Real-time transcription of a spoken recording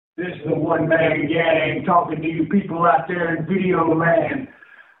This is the one-man gang talking to you people out there in video land.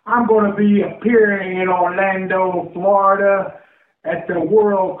 I'm going to be appearing in Orlando, Florida at the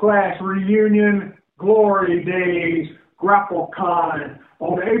world-class reunion Glory Days GrappleCon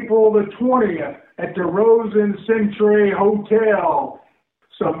on April the 20th at the Rosen Century Hotel.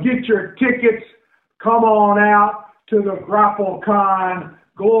 So get your tickets. Come on out to the GrappleCon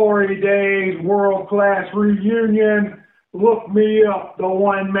Glory Days world-class reunion. Look me up, the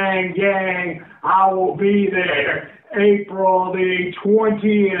one-man gang. I will be there April the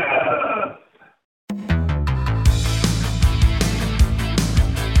 20th.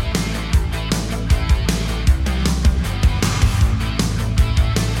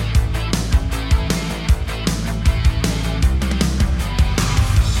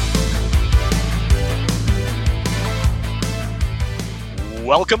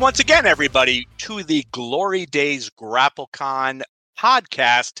 Welcome once again, everybody, to the Glory Days GrappleCon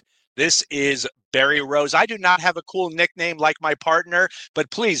podcast. This is Barry Rose. I do not have a cool nickname like my partner,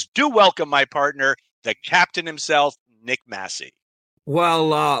 but please do welcome my partner, the captain himself, Nick Massey.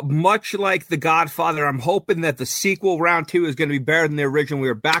 Well, much like The Godfather, I'm hoping that the sequel, round 2, is going to be better than the original. We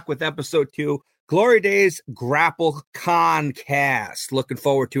are back with episode 2, Glory Days GrappleCon cast. Looking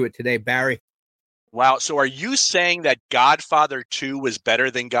forward to it today, Barry. Wow. So are you saying that Godfather 2 was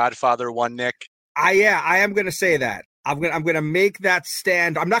better than Godfather 1, Nick? I am going to say that. I'm going to make that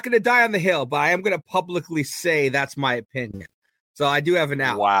stand. I'm not going to die on the hill, but I am going to publicly say that's my opinion. So I do have an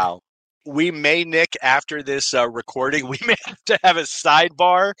out. Wow. We may, Nick, after this recording, we may have to have a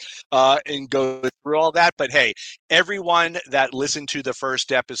sidebar and go through all that. But hey, everyone that listened to the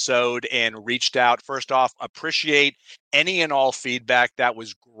first episode and reached out, first off, appreciate any and all feedback. That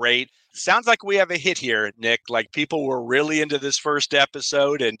was great. Sounds like we have a hit here, Nick. Like, people were really into this first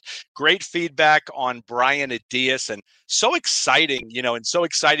episode, and great feedback on Brian Adias, and so exciting, and so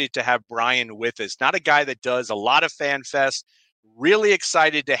excited to have Brian with us. Not a guy that does a lot of fan fest. Really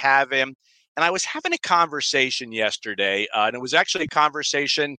excited to have him. And I was having a conversation yesterday, and it was actually a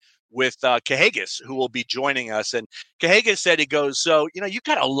conversation with Cahagas, who will be joining us. And Cahagas said, he goes, so, you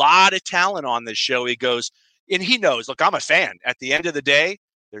got a lot of talent on this show. He goes, and he knows, look, I'm a fan. At the end of the day,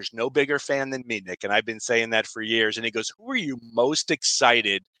 there's no bigger fan than me, Nick. And I've been saying that for years. And he goes, who are you most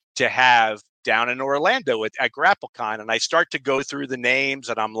excited to have down in Orlando at GrappleCon? And I start to go through the names,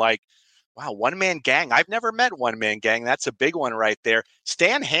 and I'm like, wow, one-man gang. I've never met one-man gang. That's a big one right there.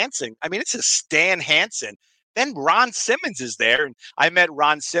 Stan Hansen. I mean, it's a Stan Hansen. Then Ron Simmons is there. And I met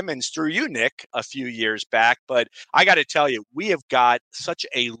Ron Simmons through you, Nick, a few years back. But I got to tell you, we have got such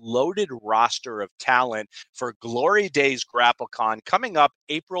a loaded roster of talent for Glory Days GrappleCon coming up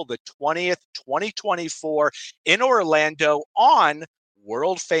April the 20th, 2024 in Orlando on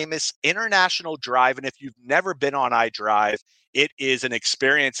world-famous International Drive. And if you've never been on iDrive, it is an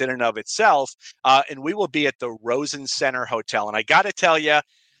experience in and of itself. And we will be at the Rosen Center Hotel. And I got to tell you,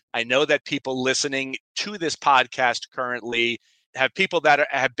 I know that people listening to this podcast currently have people that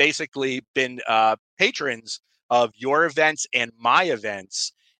have basically been patrons of your events and my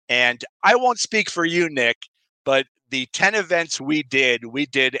events. And I won't speak for you, Nick, but the 10 events we did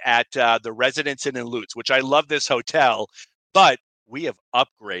at the Residence Inn in Lutz, which I love this hotel, but we have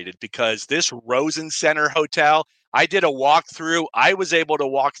upgraded because this Rosen Center Hotel, I did a walkthrough. I was able to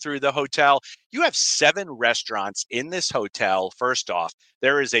walk through the hotel. You have 7 restaurants in this hotel. First off,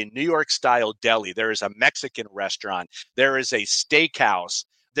 there is a New York style deli. There is a Mexican restaurant. There is a steakhouse.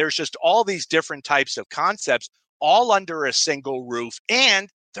 There's just all these different types of concepts all under a single roof, and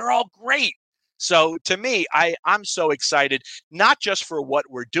they're all great. So to me, I'm so excited, not just for what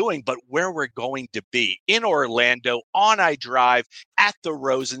we're doing, but where we're going to be in Orlando on iDrive at the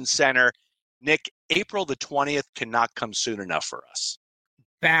Rosen Center. Nick, April the 20th cannot come soon enough for us.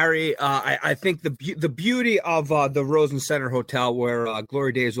 Barry, I think the beauty of the Rosen Center Hotel, where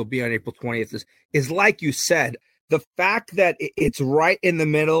Glory Days will be on April 20th, is like you said, the fact that it's right in the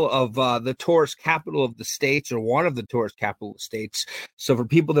middle of the tourist capital of the states, or one of the tourist capital states. So for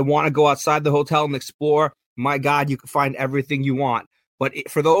people that want to go outside the hotel and explore, my God, you can find everything you want. But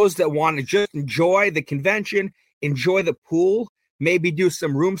for those that want to just enjoy the convention, enjoy the pool, maybe do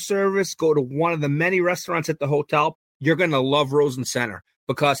some room service, go to one of the many restaurants at the hotel, you're going to love Rosen Center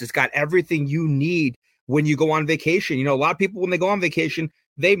because it's got everything you need when you go on vacation. A lot of people, when they go on vacation,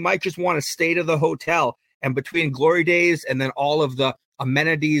 they might just want to stay to the hotel. And between Glory Days and then all of the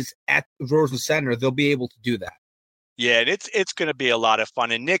amenities at Rosen Center, they'll be able to do that. Yeah, and it's going to be a lot of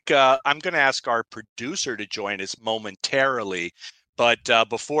fun. And Nick, I'm going to ask our producer to join us momentarily. But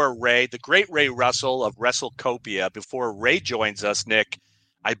before Ray, the great Ray Russell of WrestleCopia, before Ray joins us, Nick,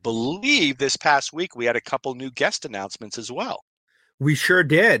 I believe this past week we had a couple new guest announcements as well. We sure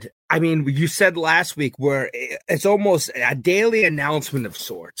did. I mean, you said last week where it's almost a daily announcement of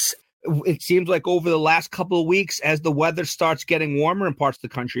sorts. It seems like over the last couple of weeks, as the weather starts getting warmer in parts of the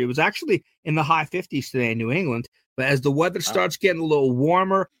country, it was actually in the high 50s today in New England. But as the weather starts getting a little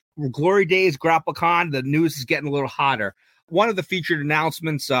warmer, Glory Days, GrappleCon, the news is getting a little hotter. One of the featured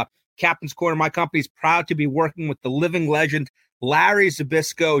announcements, Captain's Corner, my company is proud to be working with the living legend, Larry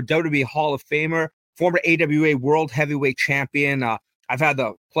Zbyszko, WWE Hall of Famer, former AWA World Heavyweight Champion. I've had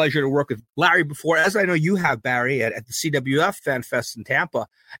the pleasure to work with Larry before, as I know you have, Barry, at the CWF Fan Fest in Tampa.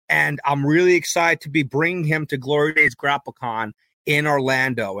 And I'm really excited to be bringing him to Glory Days GrappleCon in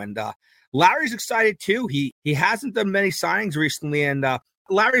Orlando. And Larry's excited, too. He hasn't done many signings recently, and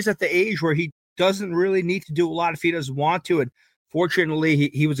Larry's at the age where he doesn't really need to do a lot if he doesn't want to. And fortunately,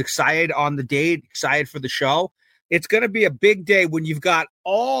 he was excited on the date, excited for the show. It's going to be a big day when you've got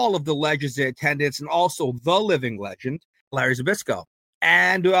all of the legends in attendance and also the living legend, Larry Zbyszko.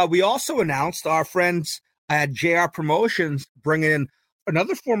 And we also announced our friends at JR Promotions bringing in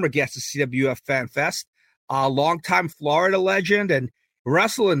another former guest at CWF Fan Fest, a longtime Florida legend and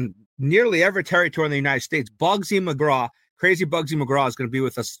wrestling nearly every territory in the United States. Bugsy McGraw, Crazy Bugsy McGraw, is going to be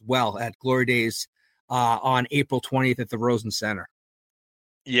with us as well at Glory Days on April 20th at the Rosen Center.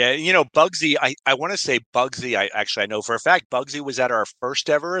 Yeah, Bugsy, I want to say Bugsy, I know for a fact, Bugsy was at our first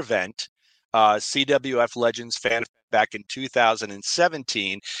ever event, CWF Legends Fan back in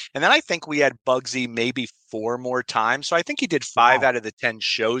 2017. And then I think we had Bugsy maybe 4 more times. So I think he did 5 out of the 10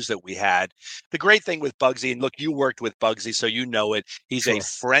 shows that we had. The great thing with Bugsy, and look, you worked with Bugsy, so you know it. He's a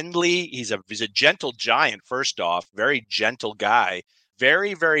friendly, he's a gentle giant, first off, very gentle guy,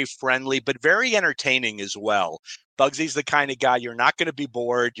 very, very friendly, but very entertaining as well. Bugsy's the kind of guy you're not going to be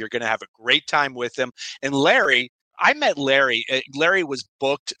bored. You're going to have a great time with him. And Larry, I met Larry. Larry was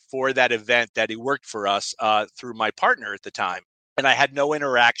booked for that event that he worked for us through my partner at the time, and I had no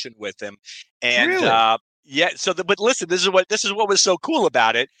interaction with him. And really? but listen, this is what was so cool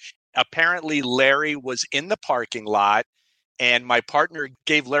about it. Apparently, Larry was in the parking lot, and my partner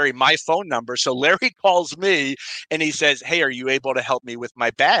gave Larry my phone number. So Larry calls me, and he says, "Hey, are you able to help me with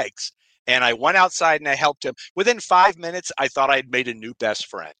my bags?" And I went outside and I helped him. Within 5 minutes, I thought I'd made a new best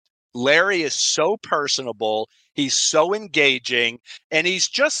friend. Larry is so personable. He's so engaging, and he's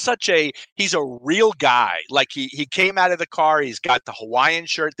just he's a real guy. Like he came out of the car. He's got the Hawaiian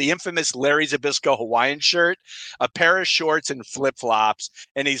shirt, the infamous Larry Zbyszko Hawaiian shirt, a pair of shorts and flip-flops.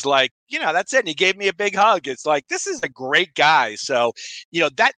 And he's like, that's it. And he gave me a big hug. It's like, this is a great guy. So,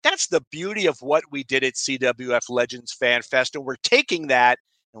 that's the beauty of what we did at CWF Legends Fan Fest. And we're taking that,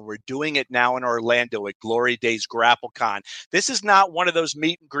 and we're doing it now in Orlando at Glory Days GrappleCon. This is not one of those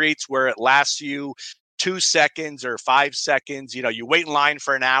meet and greets where it lasts you 2 seconds or 5 seconds. You wait in line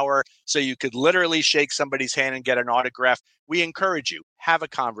for an hour so you could literally shake somebody's hand and get an autograph. We encourage you, have a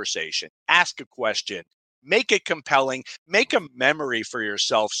conversation, ask a question, make it compelling, make a memory for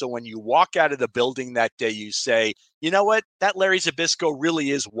yourself. So when you walk out of the building that day, you say, you know what, that Larry Zbyszko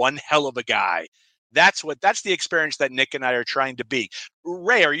really is one hell of a guy. That's the experience that Nick and I are trying to be.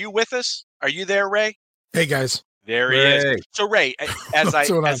 Ray, are you with us? Are you there, Ray? Hey guys. There he is. So Ray, as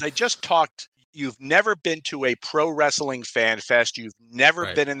I just talked, you've never been to a pro wrestling fan fest. You've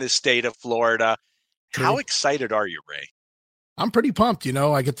never been in the state of Florida. True. How excited are you, Ray? I'm pretty pumped.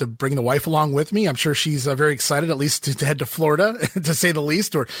 I get to bring the wife along with me. I'm sure she's very excited, at least to head to Florida, to say the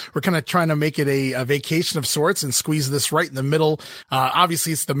least. We're kind of trying to make it a vacation of sorts and squeeze this right in the middle.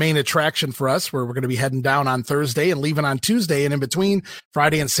 Obviously, it's the main attraction for us, where we're going to be heading down on Thursday and leaving on Tuesday. And in between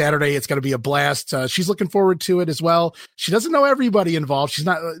Friday and Saturday, it's going to be a blast. She's looking forward to it as well. She doesn't know everybody involved. She's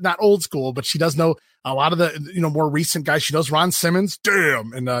not old school, but she does know a lot of the more recent guys. She knows Ron Simmons.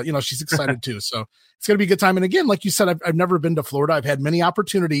 Damn. And she's excited too. So it's going to be a good time. And again, like you said, I've never been to Florida. I've had many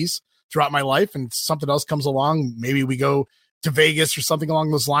opportunities throughout my life, and something else comes along. Maybe we go to Vegas or something along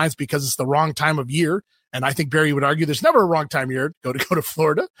those lines because it's the wrong time of year. And I think Barry would argue there's never a wrong time of year to go to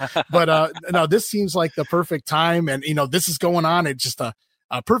Florida. But no, this seems like the perfect time. And, this is going on. It's just a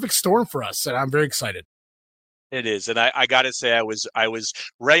perfect storm for us. And I'm very excited. It is. And I got to say,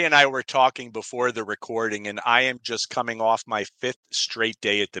 Ray and I were talking before the recording, and I am just coming off my 5th straight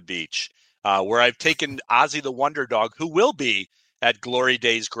day at the beach. Where I've taken Ozzy the Wonder Dog, who will be at Glory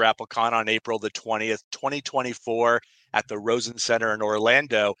Days GrappleCon on April the 20th, 2024 at the Rosen Center in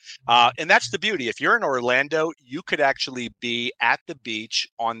Orlando. And that's the beauty. If you're in Orlando, you could actually be at the beach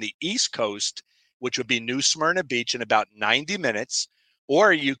on the East Coast, which would be New Smyrna Beach, in about 90 minutes.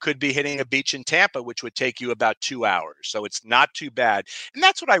 Or you could be hitting a beach in Tampa, which would take you about 2 hours. So it's not too bad. And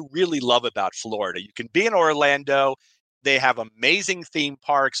that's what I really love about Florida. You can be in Orlando. They have amazing theme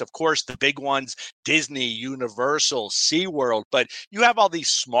parks. Of course, the big ones, Disney, Universal, SeaWorld, but you have all these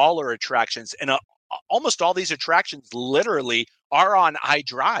smaller attractions, and almost all these attractions literally are on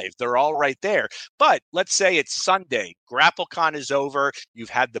iDrive. They're all right there. But let's say it's Sunday. GrappleCon is over. You've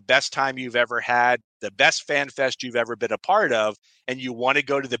had the best time you've ever had, the best fan fest you've ever been a part of, and you want to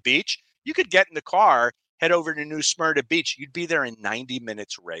go to the beach. You could get in the car, head over to New Smyrna Beach. You'd be there in 90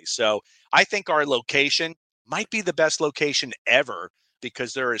 minutes, Ray. So I think our location might be the best location ever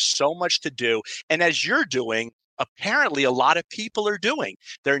because there is so much to do. And as you're doing, apparently a lot of people are doing.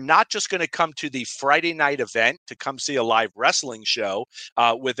 They're not just going to come to the Friday night event to come see a live wrestling show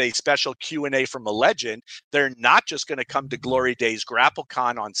with a special Q&A from a legend. They're not just going to come to Glory Days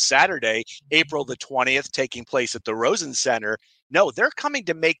GrappleCon on Saturday, April the 20th, taking place at the Rosen Center. No, they're coming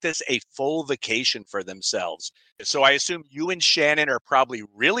to make this a full vacation for themselves. So I assume you and Shannon are probably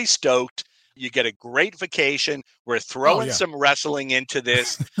really stoked. You get a great vacation. We're throwing some wrestling into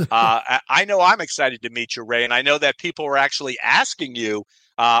this. I know I'm excited to meet you, Ray, and I know that people were actually asking you.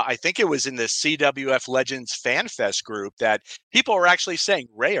 I think it was in the CWF Legends Fan Fest group that people were actually saying,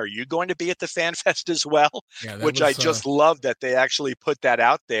 Ray, are you going to be at the Fan Fest as well? Yeah, which I just love that they actually put that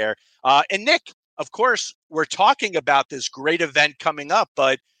out there. And Nick, of course, we're talking about this great event coming up,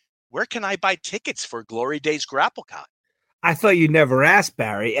 but where can I buy tickets for Glory Days GrappleCon? I thought you'd never ask,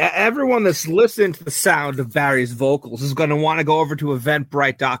 Barry. Everyone that's listening to the sound of Barry's vocals is going to want to go over to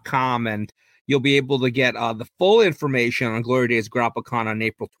eventbrite.com, and you'll be able to get the full information on Glory Days GrappleCon on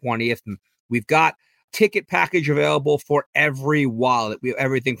April 20th. And we've got ticket package available for every wallet. We have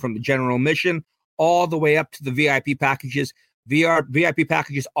everything from the general admission all the way up to the VIP packages. VIP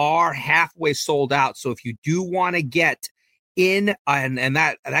packages are halfway sold out. So if you do want to get in, and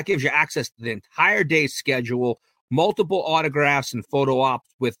that gives you access to the entire day's schedule, multiple autographs and photo ops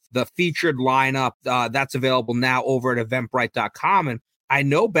with the featured lineup. That's available now over at eventbrite.com. And I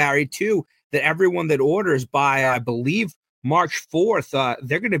know, Barry, too, that everyone that orders by, I believe, March 4th,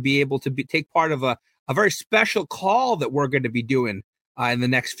 they're going to be able to take part of a very special call that we're going to be doing in the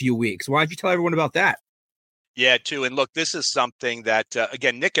next few weeks. Why don't you tell everyone about that? Yeah, too. And look, this is something that,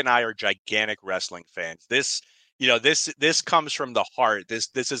 again, Nick and I are gigantic wrestling fans. This comes from the heart.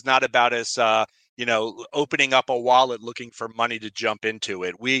 This is not about us, opening up a wallet looking for money to jump into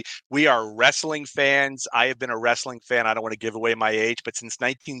it. We are wrestling fans. I have been a wrestling fan. I don't want to give away my age, but since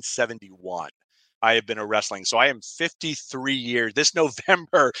 1971, I have been a wrestling. So I am 53 years. This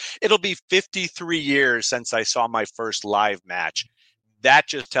November, it'll be 53 years since I saw my first live match. That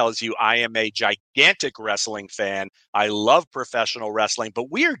just tells you I am a gigantic wrestling fan. I love professional wrestling, but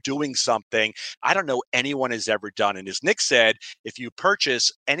we are doing something I don't know anyone has ever done. And as Nick said, if you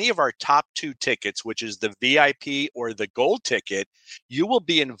purchase any of our top 2 tickets, which is the VIP or the gold ticket, you will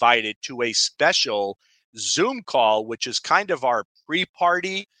be invited to a special Zoom call, which is kind of our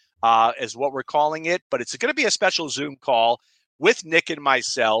pre-party, is what we're calling it. But it's going to be a special Zoom call with Nick and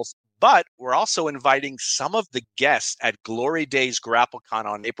myself. But we're also inviting some of the guests at Glory Days GrappleCon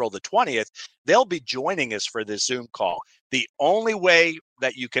on April the 20th. They'll be joining us for this Zoom call. The only way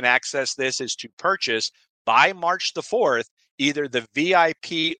that you can access this is to purchase by March the 4th, either the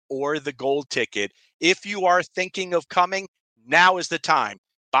VIP or the gold ticket. If you are thinking of coming, now is the time.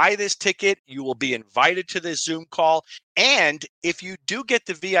 Buy this ticket. You will be invited to this Zoom call. And if you do get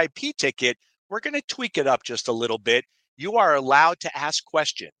the VIP ticket, we're going to tweak it up just a little bit. You are allowed to ask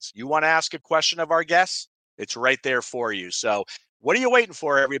questions. You want to ask a question of our guests? It's right there for you. So what are you waiting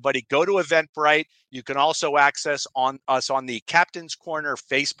for, everybody? Go to Eventbrite. You can also access us on the Captain's Corner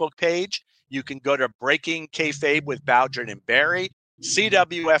Facebook page. You can go to Breaking Kayfabe with Bowdrin and Barry,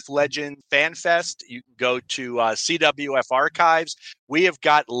 CWF Legend Fan Fest. You can go to CWF Archives. We have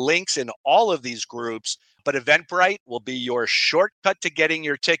got links in all of these groups, but Eventbrite will be your shortcut to getting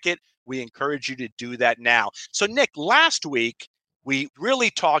your ticket. We encourage you to do that now. So, Nick, last week, we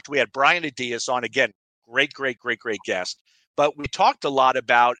really talked. We had Brian Adias on. Again, great guest. But we talked a lot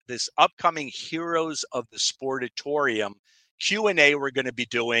about this upcoming Heroes of the Sportatorium Q&A we're going to be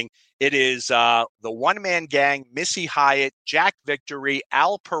doing. It is the one-man gang, Missy Hyatt, Jack Victory,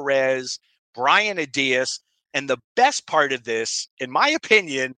 Al Perez, Brian Adias. And the best part of this, in my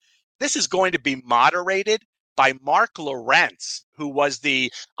opinion, this is going to be moderated by Mark Lawrence, who was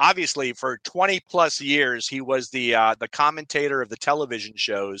obviously for 20 plus years, he was the commentator of the television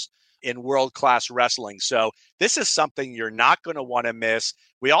shows in world-class wrestling. So this is something you're not going to want to miss.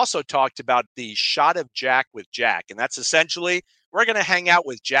 We also talked about the Shot of Jack with Jack, and that's essentially we're going to hang out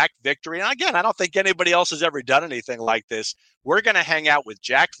with Jack Victory. And again, I don't think anybody else has ever done anything like this. We're going to hang out with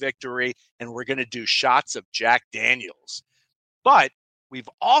Jack Victory, and we're going to do shots of Jack Daniels. But we've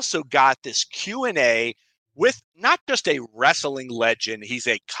also got this Q&A with not just a wrestling legend, he's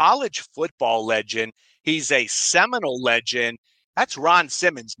a college football legend. He's a Seminole legend. That's Ron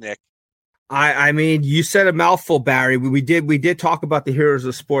Simmons, Nick. I mean, you said a mouthful, Barry. We did talk about the Heroes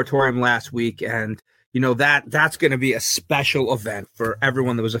of Sportorium last week, and that's going to be a special event for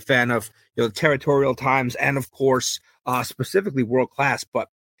everyone that was a fan of the Territorial Times and, of course, specifically World Class. But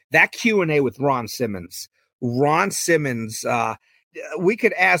that Q&A with Ron Simmons, we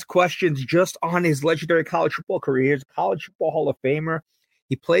could ask questions just on his legendary college football career. He's a college football Hall of Famer.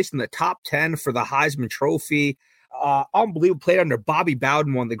 He placed in the top 10 for the Heisman Trophy. Unbelievable. Played under Bobby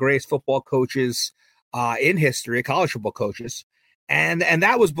Bowden, one of the greatest football coaches in history, college football coaches. And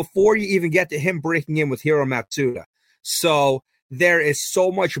that was before you even get to him breaking in with Hiro Matsuda. So there is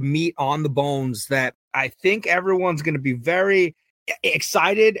so much meat on the bones that I think everyone's going to be very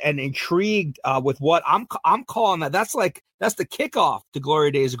excited and intrigued with what I'm calling that. That's the kickoff to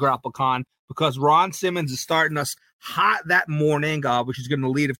Glory Days of GrappleCon, because Ron Simmons is starting us hot that morning, which is going to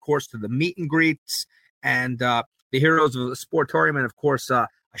lead, of course, to the meet and greets and the Heroes of the Sportorium, and of course, a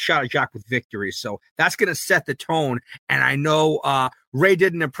shot at Jack with victory. So that's going to set the tone. And I know Ray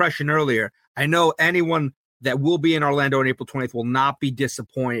did an impression earlier. I know anyone that will be in Orlando on April 20th will not be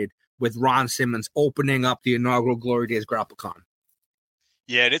disappointed with Ron Simmons opening up the inaugural Glory Days GrappleCon.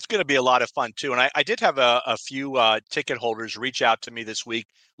 Yeah, and it's going to be a lot of fun, too. And I did have a few ticket holders reach out to me this week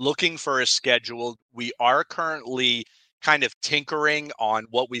looking for a schedule. We are currently kind of tinkering on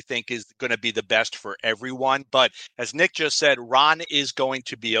what we think is going to be the best for everyone. But as Nick just said, Ron is going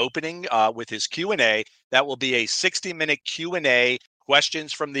to be opening with his Q&A. That will be a 60-minute Q&A,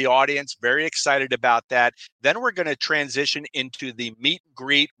 questions from the audience. Very excited about that. Then we're going to transition into the meet and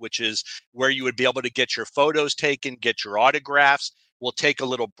greet, which is where you would be able to get your photos taken, get your autographs. We'll take a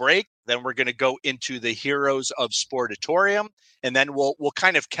little break. Then we're going to go into the Heroes of Sportatorium, and then we'll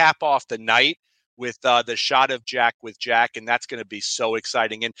kind of cap off the night with the shot of Jack with Jack, and that's going to be so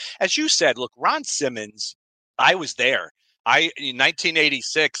exciting. And as you said, look, Ron Simmons, I was there. In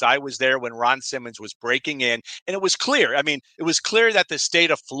 1986, I was there when Ron Simmons was breaking in, and it was clear. I mean, it was clear that the state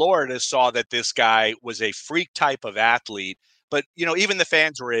of Florida saw that this guy was a freak type of athlete, but, even the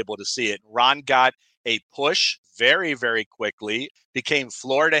fans were able to see it. Ron got a push very, very quickly, became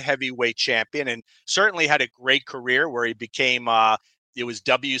Florida heavyweight champion, and certainly had a great career where he became it was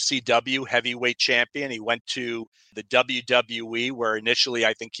WCW heavyweight champion. He went to the WWE, where initially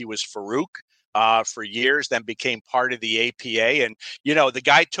I think he was Farouk for years, then became part of the APA. And, the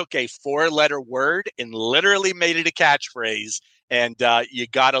guy took a 4-letter word and literally made it a catchphrase. And you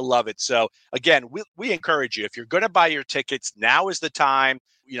got to love it. So, again, we encourage you, if you're going to buy your tickets, now is the time.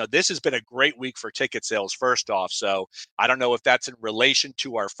 This has been a great week for ticket sales, first off. So I don't know if that's in relation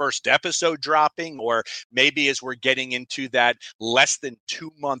to our first episode dropping, or maybe as we're getting into that less than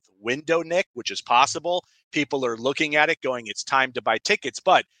 2-month window, Nick, which is possible. People are looking at it going, it's time to buy tickets.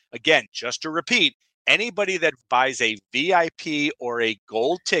 But again, just to repeat, anybody that buys a VIP or a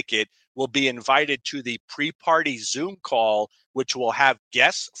gold ticket will be invited to the pre-party Zoom call, which will have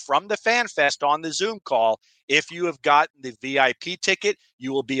guests from the Fan Fest on the Zoom call. If you have gotten the VIP ticket,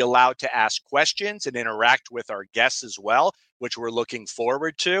 you will be allowed to ask questions and interact with our guests as well, which we're looking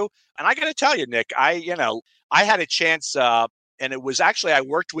forward to. And I got to tell you, Nick, I had a chance, and it was actually, I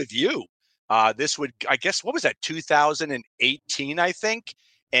worked with you. What was that, 2018, I think?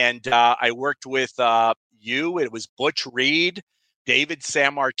 And I worked with you. It was Butch Reed, David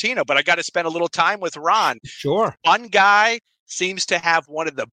Sammartino, but I got to spend a little time with Ron. Sure. Fun guy. Seems to have one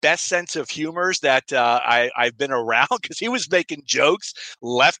of the best sense of humors that I've been around, because he was making jokes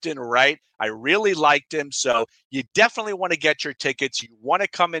left and right. I really liked him. So you definitely want to get your tickets. You want to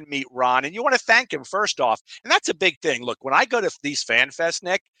come and meet Ron, and you want to thank him first off. And that's a big thing. Look, when I go to these Fan Fest,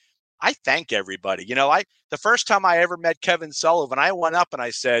 Nick, I thank everybody. The first time I ever met Kevin Sullivan, I went up and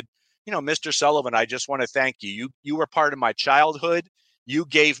I said, Mr. Sullivan, I just want to thank you. You were part of my childhood. You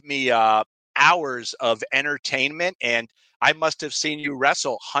gave me hours of entertainment, and I must have seen you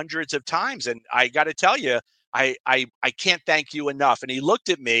wrestle hundreds of times. And I got to tell you, I can't thank you enough. And he looked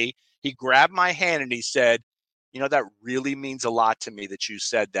at me, he grabbed my hand, and he said, that really means a lot to me that you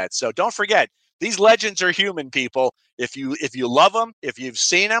said that. So don't forget, these legends are human, people. If you love them, if you've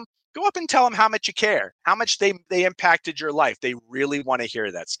seen them, go up and tell them how much you care, how much they impacted your life. They really want to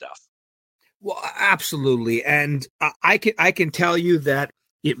hear that stuff. Well, absolutely. And I can tell you that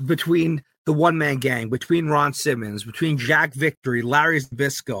between the one-man gang, between Ron Simmons, between Jack Victory, Larry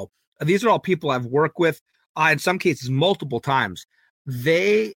Zbyszko, these are all people I've worked with, in some cases multiple times.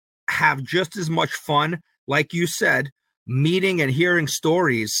 They have just as much fun, like you said, meeting and hearing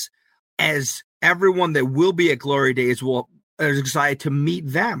stories as everyone that will be at Glory Days is excited to meet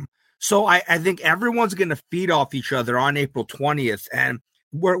them. So I think everyone's going to feed off each other on April 20th. And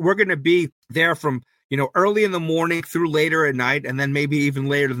we're going to be there from, early in the morning through later at night, and then maybe even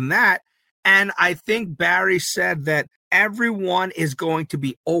later than that. And I think Barry said that everyone is going to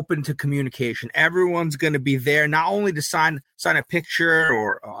be open to communication. Everyone's going to be there not only to sign a picture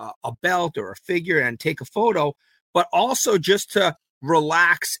or a belt or a figure and take a photo, but also just to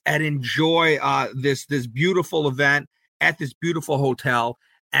relax and enjoy this beautiful event at this beautiful hotel.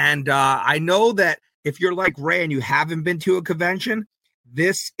 And I know that if you're like Ray and you haven't been to a convention,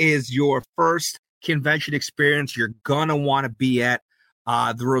 this is your first convention experience you're going to want to be at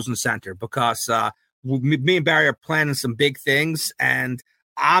the Rosen Center, because me and Barry are planning some big things, and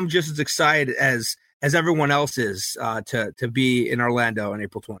I'm just as excited as everyone else is to be in Orlando on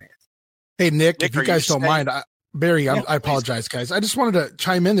April 20th. Hey, Nick, if you guys don't mind, Barry, I apologize, guys. I just wanted to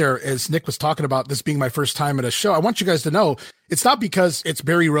chime in there as Nick was talking about this being my first time at a show. I want you guys to know it's not because it's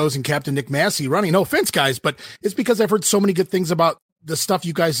Barry Rose and Captain Nick Massey running. No offense, guys, but it's because I've heard so many good things about the stuff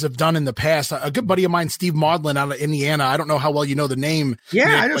you guys have done in the past. A good buddy of mine, Steve Maudlin out of Indiana. I don't know how well you know the name.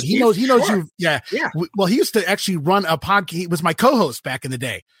 Yeah, Nick, but he knows you. Yeah. Well, he used to actually run a podcast. He was my co-host back in the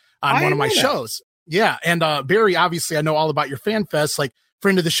day on one of my shows. Yeah. And Barry, obviously I know all about your fan fest. Like,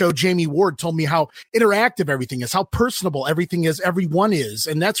 friend of the show, Jamie Ward, told me how interactive everything is, how personable everything is, everyone is.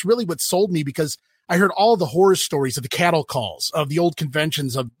 And that's really what sold me, because I heard all the horror stories of the cattle calls of the old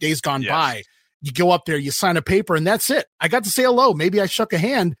conventions of days gone by. You go up there, you sign a paper, and that's it. I got to say hello. Maybe I shook a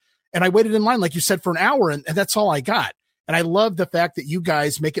hand, and I waited in line, like you said, for an hour, and that's all I got. And I love the fact that you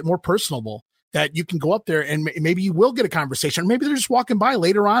guys make it more personable, that you can go up there and maybe you will get a conversation. Maybe they're just walking by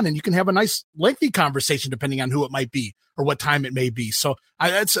later on, and you can have a nice lengthy conversation depending on who it might be or what time it may be. So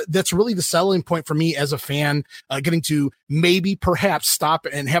that's really the selling point for me as a fan, getting to maybe perhaps stop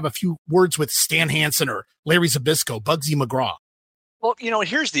and have a few words with Stan Hansen or Larry Zabisco, Bugsy McGraw. Well,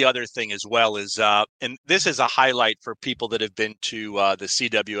 here's the other thing as well is, and this is a highlight for people that have been to the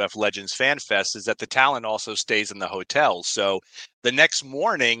CWF Legends Fan Fest, is that the talent also stays in the hotel. So the next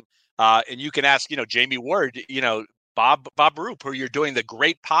morning, and you can ask, Jamie Ward, Bob Roop, who you're doing the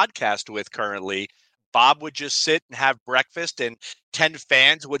great podcast with currently. Bob would just sit and have breakfast, and 10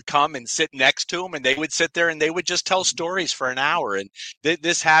 fans would come and sit next to him, and they would sit there and they would just tell stories for an hour. And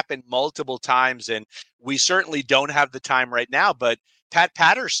this happened multiple times, and we certainly don't have the time right now, but Pat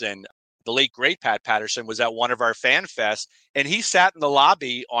Patterson, the late great Pat Patterson, was at one of our fan fests, and he sat in the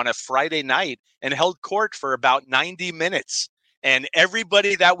lobby on a Friday night and held court for about 90 minutes. And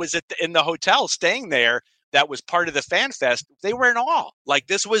everybody that was in the hotel staying there that was part of the fan fest, they were in awe. Like,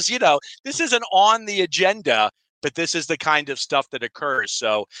 this was, this isn't on the agenda, but this is the kind of stuff that occurs.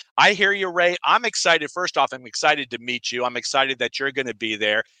 So I hear you, Ray. I'm excited. First off, I'm excited to meet you. I'm excited that you're going to be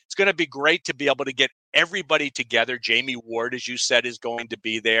there. It's going to be great to be able to get everybody together. Jamie Ward, as you said, is going to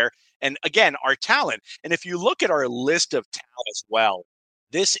be there. And again, our talent. And if you look at our list of talent as well,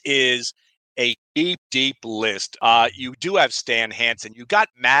 this is a deep, deep list. You do have Stan Hansen. You got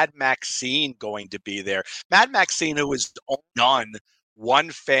Mad Maxine going to be there. Mad Maxine, who has done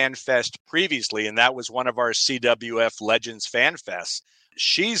one fan fest previously, and that was one of our CWF Legends fan fests.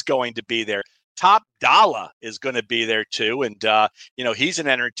 She's going to be there. Top Dollar is going to be there too, and he's an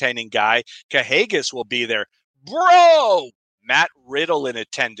entertaining guy. Cahagas will be there. Bro! Matt Riddle in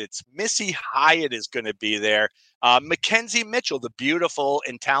attendance. Missy Hyatt is going to be there. Mackenzie Mitchell, the beautiful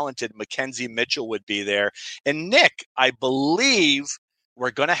and talented Mackenzie Mitchell, would be there. And Nick, I believe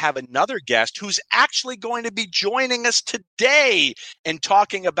we're going to have another guest who's actually going to be joining us today and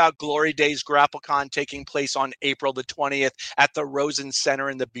talking about Glory Days GrappleCon taking place on April the 20th at the Rosen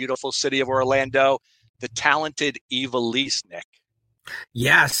Center in the beautiful city of Orlando. The talented Ivelisse, Nick.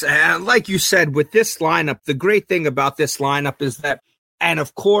 Yes, and like you said, with this lineup, the great thing about this lineup is that, and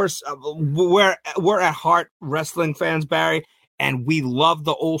of course, we're at heart wrestling fans, Barry, and we love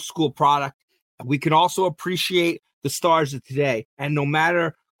the old school product. We can also appreciate the stars of today. And no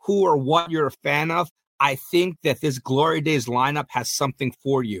matter who or what you're a fan of, I think that this Glory Days lineup has something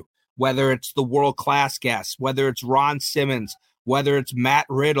for you, whether it's the world-class guests, whether it's Ron Simmons, whether it's Matt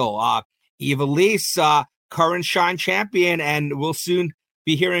Riddle, Ivelisse, current Shine champion, and we'll soon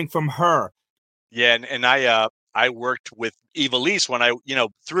be hearing from her. Yeah, and I worked with Ivelisse when I,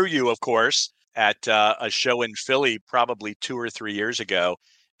 through you, of course, at a show in Philly probably 2 or 3 years ago.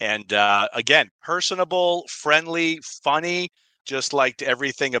 And again, personable, friendly, funny, just liked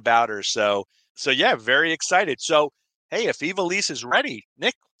everything about her. So yeah, very excited. So, hey, if Ivelisse is ready,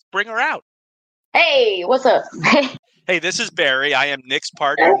 Nick, bring her out. Hey, what's up? Hey, this is Barry. I am Nick's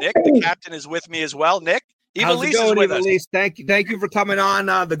partner. Nick, the captain, is with me as well. Nick, how's it going, Ivelisse? Thank you for coming on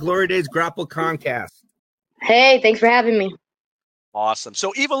the Glory Days GrappleCon cast. Hey, thanks for having me. Awesome.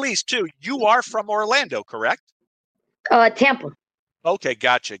 So Ivelisse, too, you are from Orlando, correct? Tampa. Okay,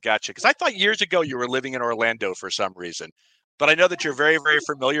 gotcha. Because I thought years ago you were living in Orlando for some reason, but I know that you're very, very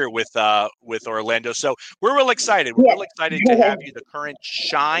familiar with Orlando. So we're real excited. We're Yeah. real excited to have you, the current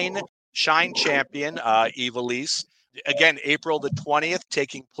Shine champion, Ivelisse. Again, April the 20th,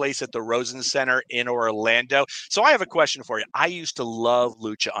 taking place at the Rosen Center in Orlando. So I have a question for you. I used to love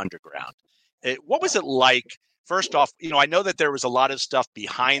Lucha Underground. What was it like? First off, I know that there was a lot of stuff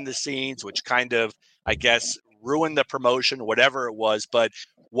behind the scenes, which kind of, I guess, ruined the promotion, whatever it was. But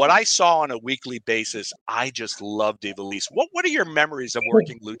what I saw on a weekly basis, I just loved Ivelisse. What are your memories of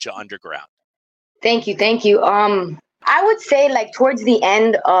working Lucha Underground? Thank you. I would say like towards the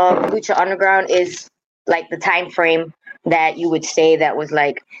end of Lucha Underground is like the time frame that you would say that was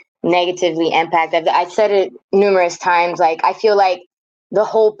like negatively impacted. I said it numerous times. Like I feel like the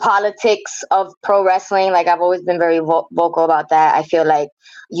whole politics of pro wrestling, like I've always been very vocal about that. I feel like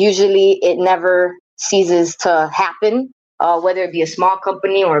usually it never ceases to happen, whether it be a small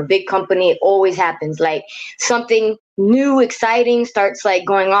company or a big company, it always happens. Like something new, exciting starts like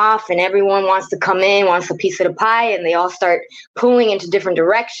going off and everyone wants to come in, wants a piece of the pie, and they all start pulling into different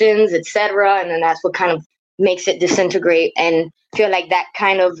directions, etc. And then that's what kind of makes it disintegrate. And I feel like that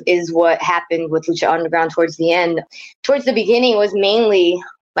kind of is what happened with Lucha Underground towards the end. Towards the beginning, it was mainly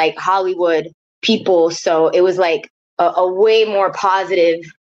like Hollywood people. So it was like a way more positive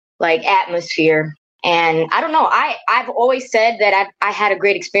like atmosphere. And I don't know, I've always said that I had a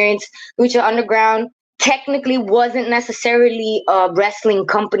great experience. Lucha Underground technically wasn't necessarily a wrestling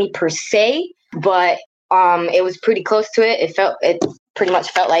company per se, but it was pretty close to it. It pretty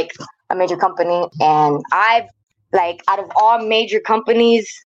much felt like a major company. And I've like out of all major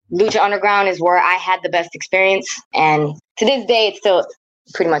companies, Lucha Underground is where I had the best experience. And to this day, it still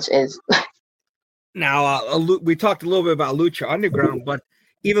pretty much is. Now, we talked a little bit about Lucha Underground, but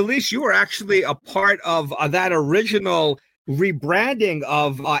Ivelisse, you were actually a part of that original rebranding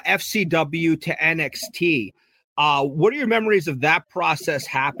of FCW to NXT. What are your memories of that process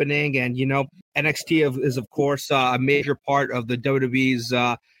happening? And, NXT is, of course, a major part of the WWE's,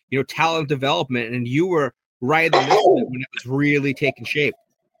 talent development. And you were right in the middle of it when it was really taking shape.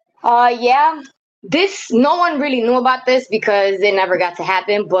 Yeah. No one really knew about this because it never got to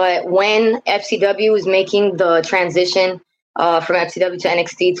happen. But when FCW was making the transition from FCW to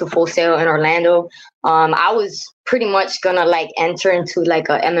NXT to Full Sail in Orlando, I was pretty much gonna like enter into like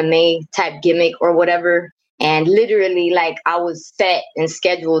a MMA type gimmick or whatever. And literally like I was set and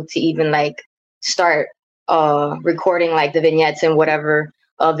scheduled to even like start recording like the vignettes and whatever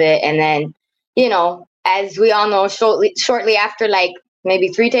of it. And then, as we all know, shortly after like maybe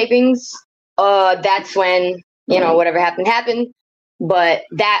 3 tapings, that's when, whatever happened. But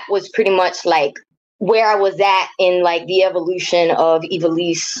that was pretty much like where I was at in like the evolution of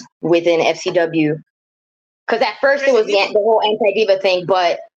Ivelisse within FCW. Because at first it was the whole anti-diva thing,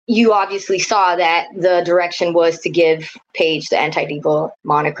 but you obviously saw that the direction was to give Paige the anti-diva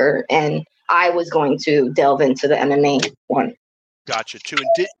moniker, and I was going to delve into the MMA one. Gotcha, too.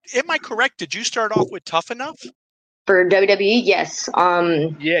 And am I correct? Did you start off with Tough Enough? For WWE, yes.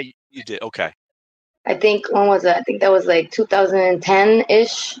 Yeah, you did. Okay. I think, when was that? I think that was like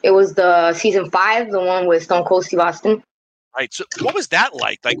 2010-ish. It was the season 5, the one with Stone Cold Steve Austin. Right. So what was that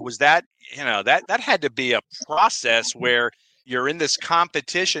like? Like, was that, that had to be a process where you're in this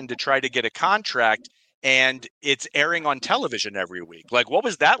competition to try to get a contract and it's airing on television every week. Like, what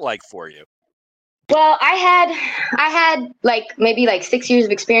was that like for you? Well, I had like maybe like 6 years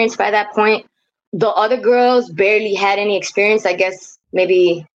of experience by that point. The other girls barely had any experience. I guess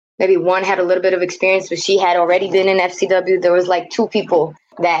maybe one had a little bit of experience, but she had already been in FCW. There was like 2 people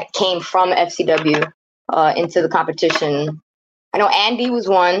that came from FCW into the competition. I know Andy was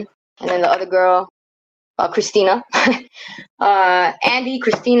one, and then the other girl, Christina. Andy,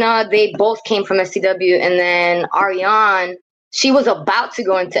 Christina, they both came from FCW. And then Ariane, she was about to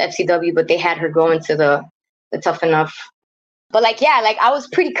go into FCW, but they had her go into the Tough Enough. But like, yeah, like I was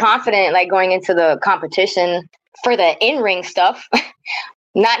pretty confident like going into the competition for the in-ring stuff.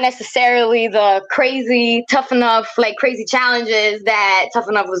 Not necessarily the crazy Tough Enough, like crazy challenges that Tough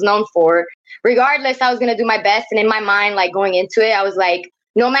Enough was known for. Regardless, I was going to do my best. And in my mind, like going into it, I was like,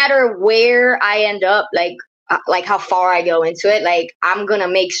 no matter where I end up, like how far I go into it, like I'm going to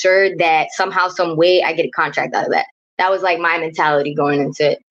make sure that somehow, some way I get a contract out of that. That was like my mentality going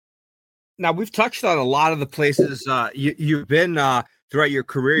into it. Now, we've touched on a lot of the places you've been throughout your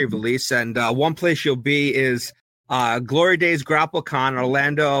career, Ivelisse, and one place you'll be is Glory Days GrappleCon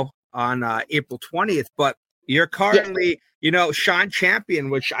Orlando on April 20th. But you're currently, Shine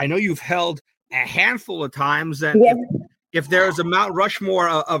Champion, which I know you've held a handful of times. And if there's a Mount Rushmore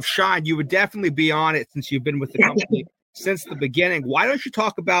of Shine, you would definitely be on it since you've been with the company since the beginning. Why don't you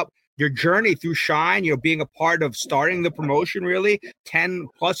talk about your journey through Shine, being a part of starting the promotion really 10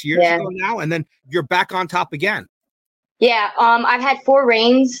 plus years ago now, and then you're back on top again. Yeah, I've had 4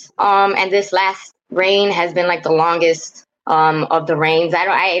 reigns, and this last reign has been like the longest of the reigns.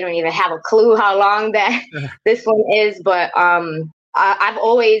 I don't even have a clue how long that this one is, but I've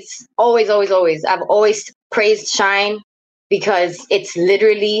always praised Shine because it's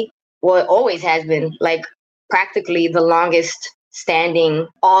literally what always has been, like practically the longest standing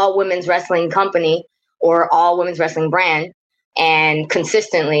all women's wrestling company or all women's wrestling brand, and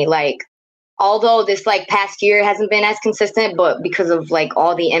consistently, like, although this like past year hasn't been as consistent, but because of like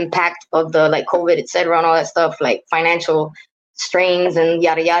all the impact of the like COVID, et cetera, and all that stuff, like financial strains and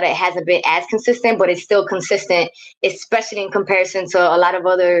yada yada, it hasn't been as consistent, but it's still consistent, especially in comparison to a lot of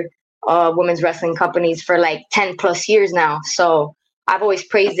other women's wrestling companies for like 10 plus years now. So I've always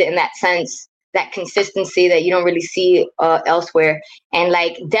praised it in that sense, that consistency that you don't really see elsewhere. And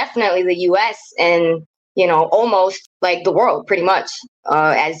like definitely the US and almost like the world pretty much,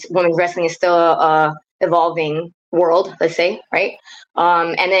 as women's wrestling is still a evolving world, let's say, right?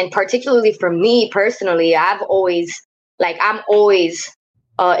 And then particularly for me personally, I'm always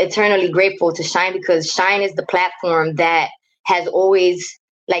eternally grateful to Shine, because Shine is the platform that has always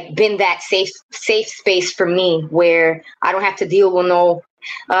like been that safe space for me, where I don't have to deal with no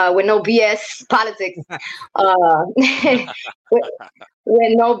BS politics.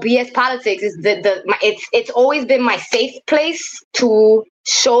 With no BS politics, is it's always been my safe place to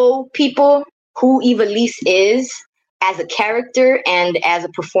show people who Ivelisse is as a character and as a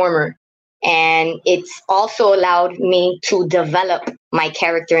performer. And it's also allowed me to develop my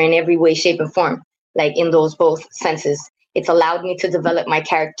character in every way, shape, and form, like in those both senses. It's allowed me to develop my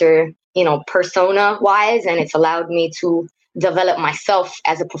character, persona wise, and it's allowed me to develop myself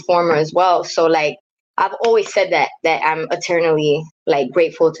as a performer as well. So like, I've always said that I'm eternally like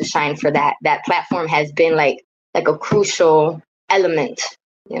grateful to Shine for that. That platform has been like a crucial element,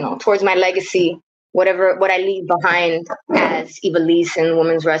 towards my legacy, what I leave behind as Ivelisse in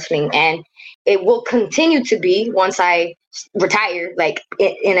women's wrestling. And it will continue to be once I retire, like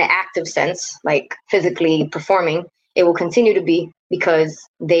in an active sense, like physically performing. It will continue to be, because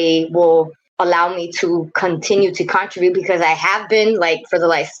they will allow me to continue to contribute, because I have been like for the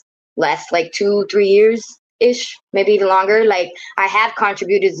last like 2-3 years ish, maybe even longer. Like I have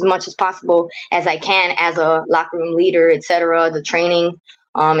contributed as much as possible as I can as a locker room leader, etc., the training,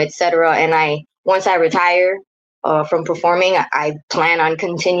 etc. And once I retire from performing, I plan on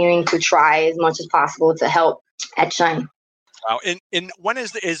continuing to try as much as possible to help at Shine. Wow. And when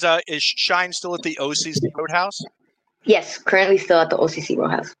is Shine still at the OCC Roadhouse? Yes, currently still at the OCC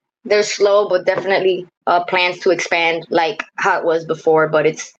Roadhouse. They're slow, but definitely plans to expand like how it was before. But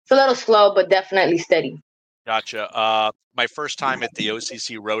it's a little slow, but definitely steady. Gotcha. My first time at the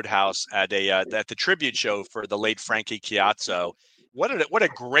OCC Roadhouse at the tribute show for the late Frankie Chiazzo. What a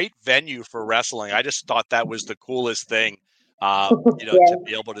great venue for wrestling. I just thought that was the coolest thing, to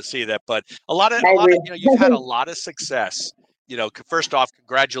be able to see that. But a lot of you've had a lot of success. First off,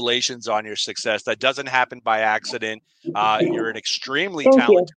 congratulations on your success. That doesn't happen by accident. You're an extremely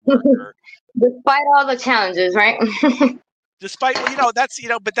talented worker. Despite all the challenges, right? Despite, but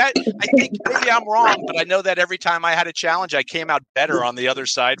that, I think maybe I'm wrong, but I know that every time I had a challenge, I came out better on the other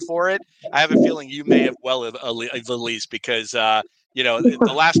side for it. I have a feeling you may have Ivelisse, because,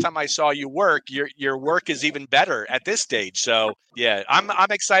 the last time I saw you work, your work is even better at this stage. So yeah,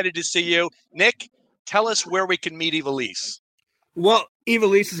 I'm excited to see you. Nick, tell us where we can meet Ivelisse. Well,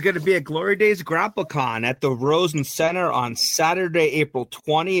 Ivelisse is going to be at Glory Days GrappleCon at the Rosen Center on Saturday, April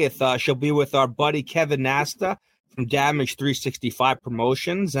 20th. She'll be with our buddy Kevin Nasta from Damage 365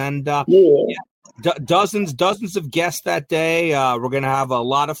 Promotions, and dozens of guests that day. We're going to have a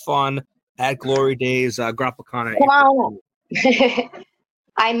lot of fun at Glory Days GrappleCon.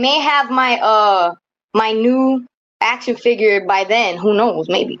 I may have my new action figure by then. Who knows?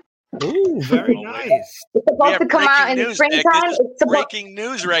 Maybe. Ooh, very nice. It's supposed to come out in the springtime. Breaking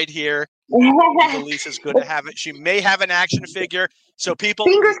news right here. Ivelisse is going to have it. She may have an action figure. So people,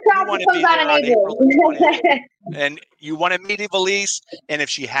 fingers crossed, it comes out in April. And you want to meet Ivelisse, and if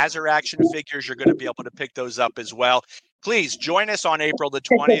she has her action figures, you're going to be able to pick those up as well. Please join us on April the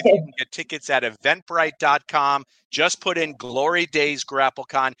 20th. You can get tickets at eventbrite.com. Just put in Glory Days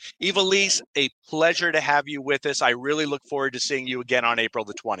GrappleCon. Ivelisse, a pleasure to have you with us. I really look forward to seeing you again on April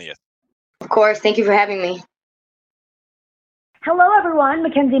the 20th. Of course. Thank you for having me. Hello, everyone.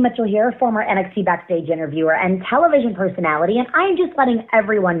 Mackenzie Mitchell here, former NXT Backstage interviewer and television personality, and I'm just letting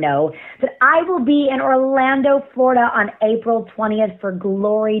everyone know that I will be in Orlando, Florida on April 20th for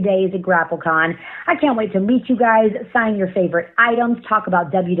Glory Days at GrappleCon. I can't wait to meet you guys, sign your favorite items, talk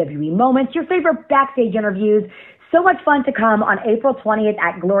about WWE moments, your favorite backstage interviews. So much fun to come on April 20th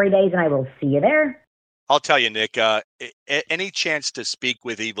at Glory Days, and I will see you there. I'll tell you, Nick, any chance to speak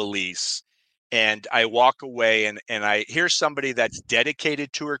with Ivelisse, and I walk away and I hear somebody that's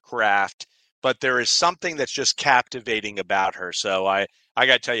dedicated to her craft, but there is something that's just captivating about her. So I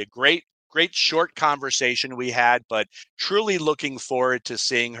got to tell you, great short conversation we had, but truly looking forward to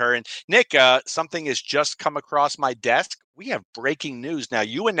seeing her. And Nick, something has just come across my desk. We have breaking news. Now,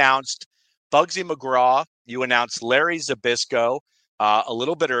 you announced Bugsy McGraw, you announced Larry Zbyszko a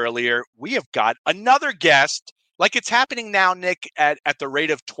little bit earlier. We have got another guest. Like it's happening now, Nick, at the rate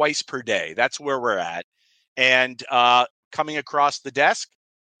of twice per day. That's where we're at. And coming across the desk,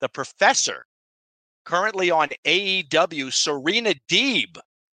 the professor, currently on AEW, Serena Deeb,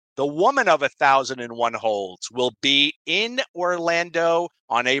 the woman of 1,001 holds, will be in Orlando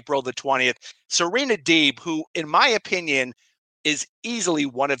on April the 20th. Serena Deeb, who, in my opinion, is easily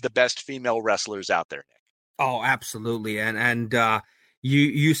one of the best female wrestlers out there, Nick. Oh, absolutely. And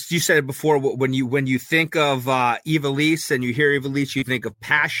you said it before, when you think of Ivelisse and you hear Ivelisse, you think of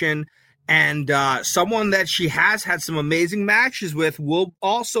passion, and someone that she has had some amazing matches with will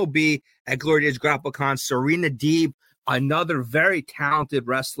also be at Glory Days GrappleCon. Serena Deeb, another very talented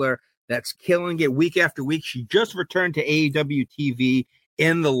wrestler that's killing it week after week. She just returned to AEW TV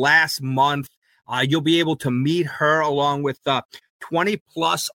in the last month. You'll be able to meet her along with 20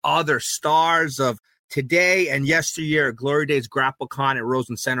 plus other stars of today and yesteryear at Glory Days GrappleCon at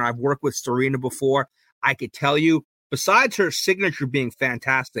Rosen Center. I've worked with Serena before. I could tell you, besides her signature being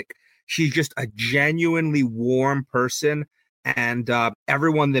fantastic, she's just a genuinely warm person. And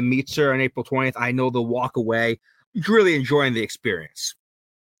everyone that meets her on April 20th, I know they'll walk away really enjoying the experience.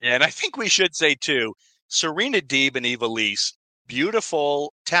 Yeah, and I think we should say, too, Serena Deeb and Ivelisse,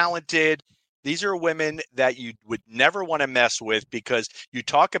 beautiful, talented. These are women that you would never want to mess with, because you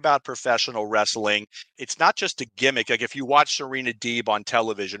talk about professional wrestling. It's not just a gimmick. Like if you watch Serena Deeb on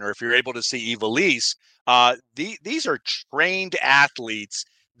television, or if you're able to see Ivelisse, these are trained athletes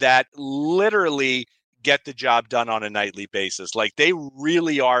that literally get the job done on a nightly basis. Like they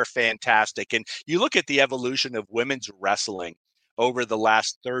really are fantastic. And you look at the evolution of women's wrestling over the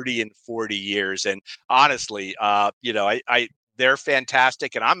last 30 and 40 years. And honestly, they're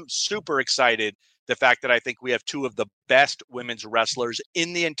fantastic, and I'm super excited the fact that I think we have two of the best women's wrestlers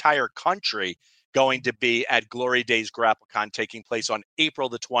in the entire country going to be at Glory Days GrappleCon, taking place on April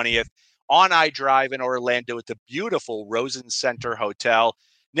the 20th on iDrive in Orlando at the beautiful Rosen Center Hotel.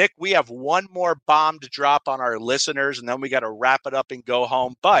 Nick, we have one more bomb to drop on our listeners, and then we got to wrap it up and go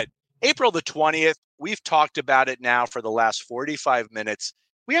home. But April the 20th, we've talked about it now for the last 45 minutes.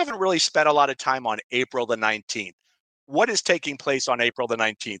 We haven't really spent a lot of time on April the 19th. What is taking place on April the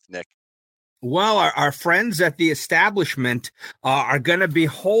 19th, Nick? Well, our friends at the establishment are going to be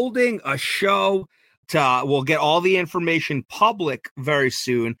holding a show. We'll get all the information public very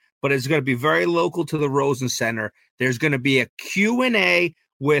soon, but it's going to be very local to the Rosen Center. There's going to be a Q&A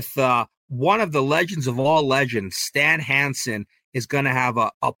with one of the legends of all legends, Stan Hansen, is going to have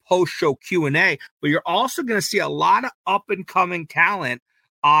a post-show Q&A, but you're also going to see a lot of up-and-coming talent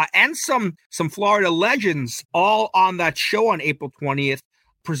and some Florida legends all on that show on April 20th,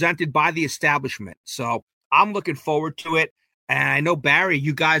 presented by the establishment. So I'm looking forward to it. And I know, Barry,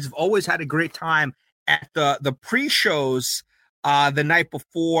 you guys have always had a great time at the pre-shows the night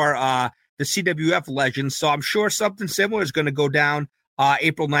before the CWF Legends. So I'm sure something similar is going to go down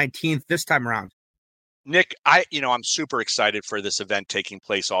April 19th this time around. Nick, I'm super excited for this event taking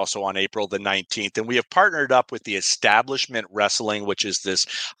place also on April the 19th. And we have partnered up with the Establishment Wrestling, which is this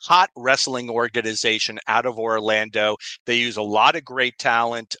hot wrestling organization out of Orlando. They use a lot of great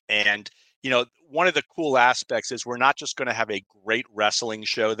talent. And, one of the cool aspects is we're not just going to have a great wrestling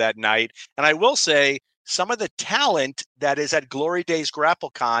show that night. And I will say some of the talent that is at Glory Days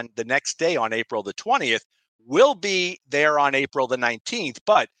GrappleCon the next day on April the 20th will be there on April the 19th.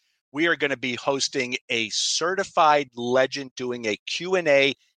 But we are going to be hosting a certified legend doing a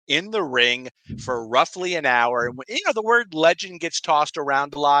Q&A in the ring for roughly an hour. And, the word legend gets tossed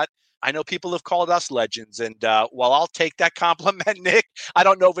around a lot. I know people have called us legends. And while I'll take that compliment, Nick, I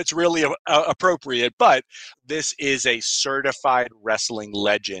don't know if it's really appropriate, but this is a certified wrestling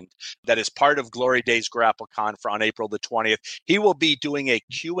legend that is part of Glory Days GrappleCon on April the 20th. He will be doing a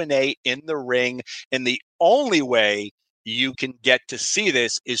Q&A in the ring in the only way you can get to see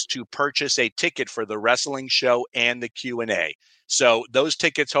this is to purchase a ticket for the wrestling show and the Q&A. So those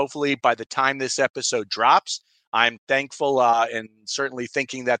tickets, hopefully by the time this episode drops, I'm thankful and certainly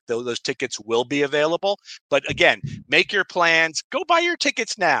thinking that those tickets will be available. But again, make your plans. Go buy your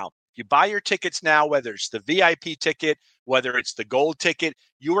tickets now. You buy your tickets now, whether it's the VIP ticket, whether it's the gold ticket,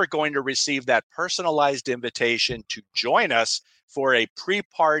 you are going to receive that personalized invitation to join us for a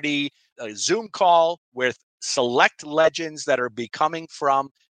pre-party Zoom call with select legends that are becoming from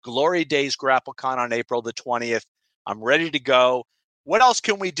Glory Days GrappleCon on April the 20th. I'm ready to go. What else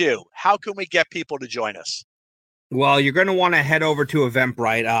can we do? How can we get people to join us? Well, you're going to want to head over to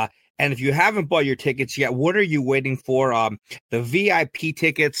Eventbrite. And if you haven't bought your tickets yet, what are you waiting for? The VIP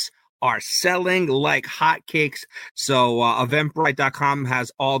tickets are selling like hotcakes. So Eventbrite.com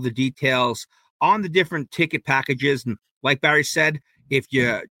has all the details on the different ticket packages. And like Barry said, if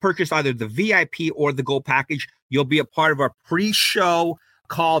you purchase either the VIP or the gold package, you'll be a part of our pre-show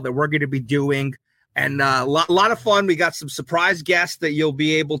call that we're going to be doing. And a lot of fun. We got some surprise guests that you'll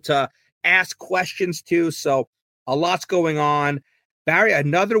be able to ask questions to. So a lot's going on. Barry,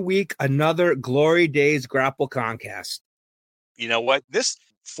 another week, another Glory Days Grapple Concast. You know what? This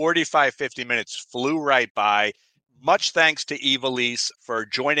 45, 50 minutes flew right by. Much thanks to Ivelisse for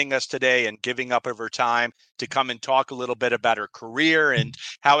joining us today and giving up of her time to come and talk a little bit about her career and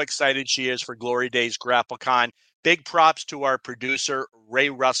how excited she is for Glory Days GrappleCon. Big props to our producer, Ray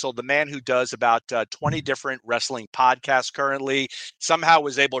Russell, the man who does about 20 different wrestling podcasts currently, somehow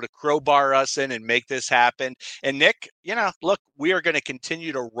was able to crowbar us in and make this happen. And Nick, look, we are going to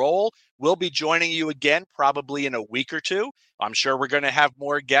continue to roll. We'll be joining you again probably in a week or two. I'm sure we're going to have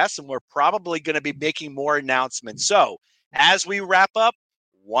more guests, and we're probably going to be making more announcements. So as we wrap up,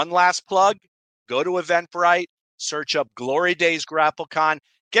 one last plug, go to Eventbrite, search up Glory Days GrappleCon,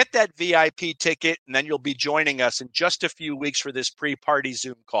 get that VIP ticket, and then you'll be joining us in just a few weeks for this pre-party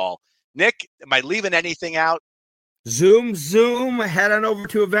Zoom call. Nick, am I leaving anything out? Zoom, head on over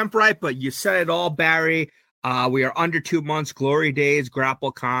to Eventbrite, but you said it all, Barry. We are under 2 months, Glory Days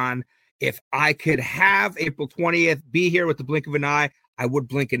GrappleCon. If I could have April 20th be here with the blink of an eye, I would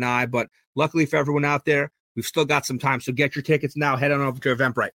blink an eye. But luckily for everyone out there, we've still got some time. So get your tickets now. Head on over to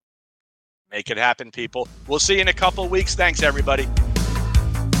Eventbrite. Make it happen, people. We'll see you in a couple of weeks. Thanks, everybody.